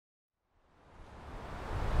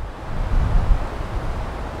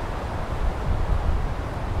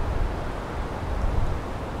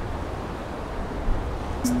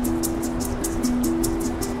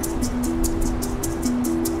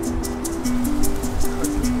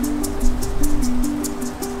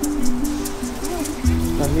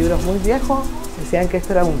los libros muy viejos decían que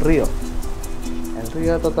esto era un río, el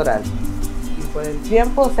río Totoral. Y por el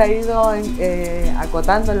tiempo se ha ido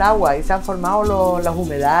acotando el agua y se han formado los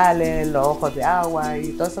humedales, los ojos de agua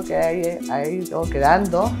y todo eso que ha ido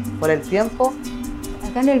quedando por el tiempo.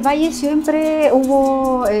 Acá en el valle siempre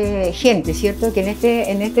hubo gente, ¿cierto? Que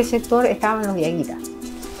en este sector estaban los diaguitas.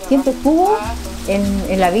 Siempre estuvo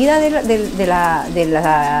en la vida de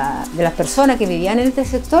las personas que vivían en este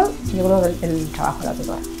sector, yo creo que el trabajo de la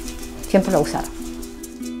totora. Siempre lo usaron.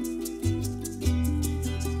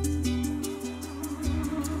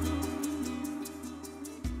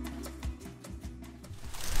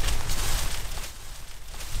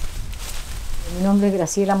 Mi nombre es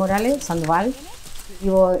Graciela Morales Sandoval.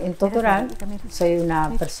 Vivo en Totoral, soy una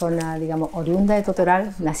persona, digamos, oriunda de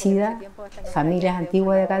Totoral, nacida, familias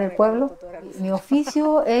antiguas de acá del pueblo. Mi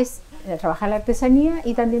oficio es trabajar la artesanía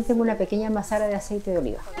y también tengo una pequeña almazara de aceite de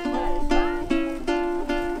oliva.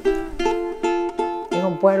 Es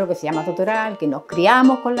un pueblo que se llama Totoral, que nos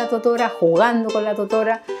criamos con la totora, jugando con la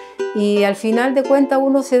totora, y al final de cuentas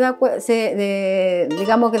uno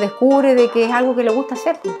digamos que descubre de que es algo que le gusta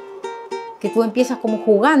hacer, que tú empiezas como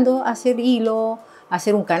jugando a hacer hilo, a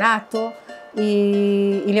hacer un canasto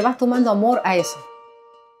y le vas tomando amor a eso.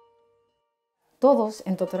 Todos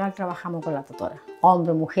en Totoral trabajamos con la totora,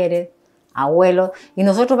 hombres, mujeres, abuelos, y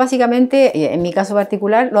nosotros básicamente, en mi caso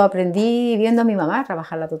particular, lo aprendí viendo a mi mamá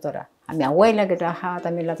trabajar la totora, a mi abuela que trabajaba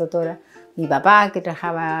también la totora, mi papá que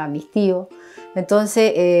trabajaba, mis tíos.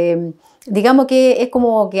 Entonces, digamos que es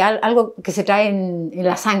como que algo que se trae en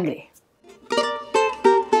la sangre.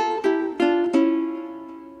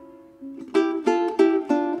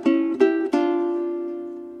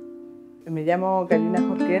 Me llamo Karina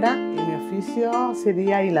Jorquera y mi oficio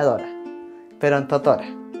sería hiladora, pero en Totora.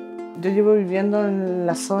 Yo llevo viviendo en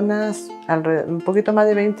las zonas un poquito más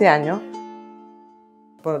de 20 años.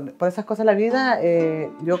 Por esas cosas de la vida,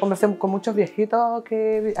 yo conversé con muchos viejitos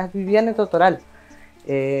que vivían en Totoral.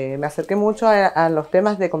 Me acerqué mucho a los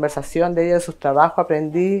temas de conversación de ellos, de sus trabajos.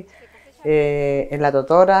 Aprendí en la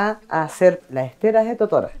Totora a hacer las esteras de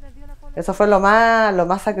Totora. Eso fue lo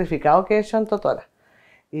más sacrificado que he hecho en Totora.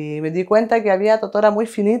 Y me di cuenta que había totora muy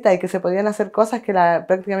finita y que se podían hacer cosas que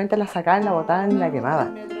prácticamente la sacaban, la botaban y la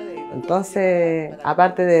quemaban. Entonces,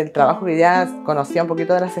 aparte del trabajo que ya conocía un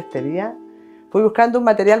poquito de la cestería, fui buscando un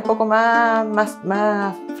material un poco más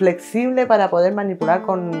flexible para poder manipular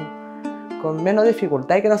con menos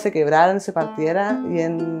dificultad y que no se quebrara, no se partiera. Y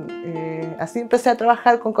así empecé a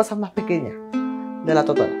trabajar con cosas más pequeñas de la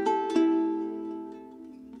totora.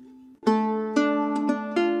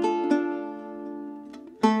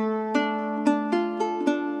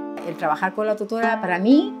 El trabajar con la totora para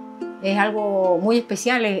mí es algo muy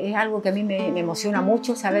especial, es algo que a mí me emociona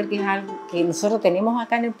mucho, saber que es algo que nosotros tenemos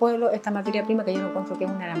acá en el pueblo, esta materia prima que yo encuentro que es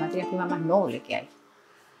una de las materias primas más nobles que hay.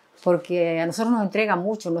 Porque a nosotros nos entrega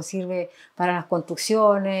mucho, nos sirve para las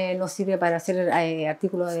construcciones, nos sirve para hacer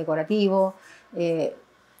artículos decorativos,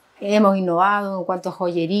 hemos innovado en cuanto a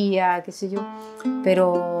joyería, qué sé yo,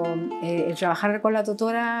 pero el trabajar con la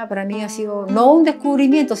totora para mí ha sido no un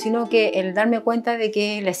descubrimiento, sino que el darme cuenta de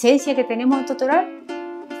que la esencia que tenemos en Totoral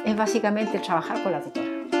es básicamente el trabajar con la totora.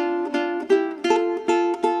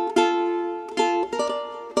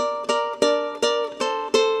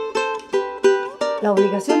 La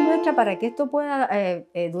obligación nuestra para que esto pueda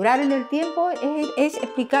durar en el tiempo es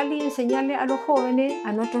explicarle y enseñarle a los jóvenes,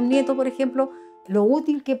 a nuestros nietos, por ejemplo, lo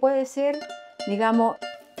útil que puede ser, digamos,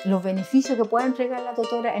 los beneficios que pueda entregar la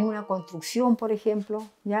totora en una construcción, por ejemplo,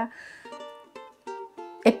 ¿ya?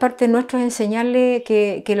 Es parte nuestro enseñarle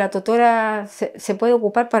que la totora se puede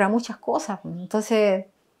ocupar para muchas cosas. Entonces,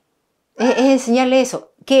 es enseñarle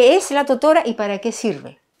eso. ¿Qué es la totora y para qué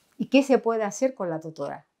sirve? ¿Y qué se puede hacer con la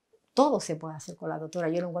totora? Todo se puede hacer con la totora.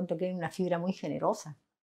 Yo lo encuentro que es una fibra muy generosa.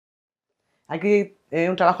 Aquí es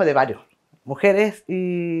un trabajo de varios, mujeres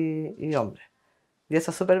y hombres. Y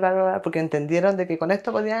eso es súper valorado porque entendieron de que con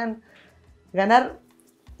esto podían ganar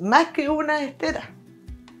más que una estera.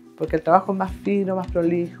 Porque el trabajo es más fino, más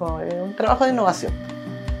prolijo, es un trabajo de innovación.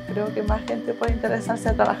 Creo que más gente puede interesarse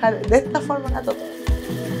a trabajar de esta forma en la totora.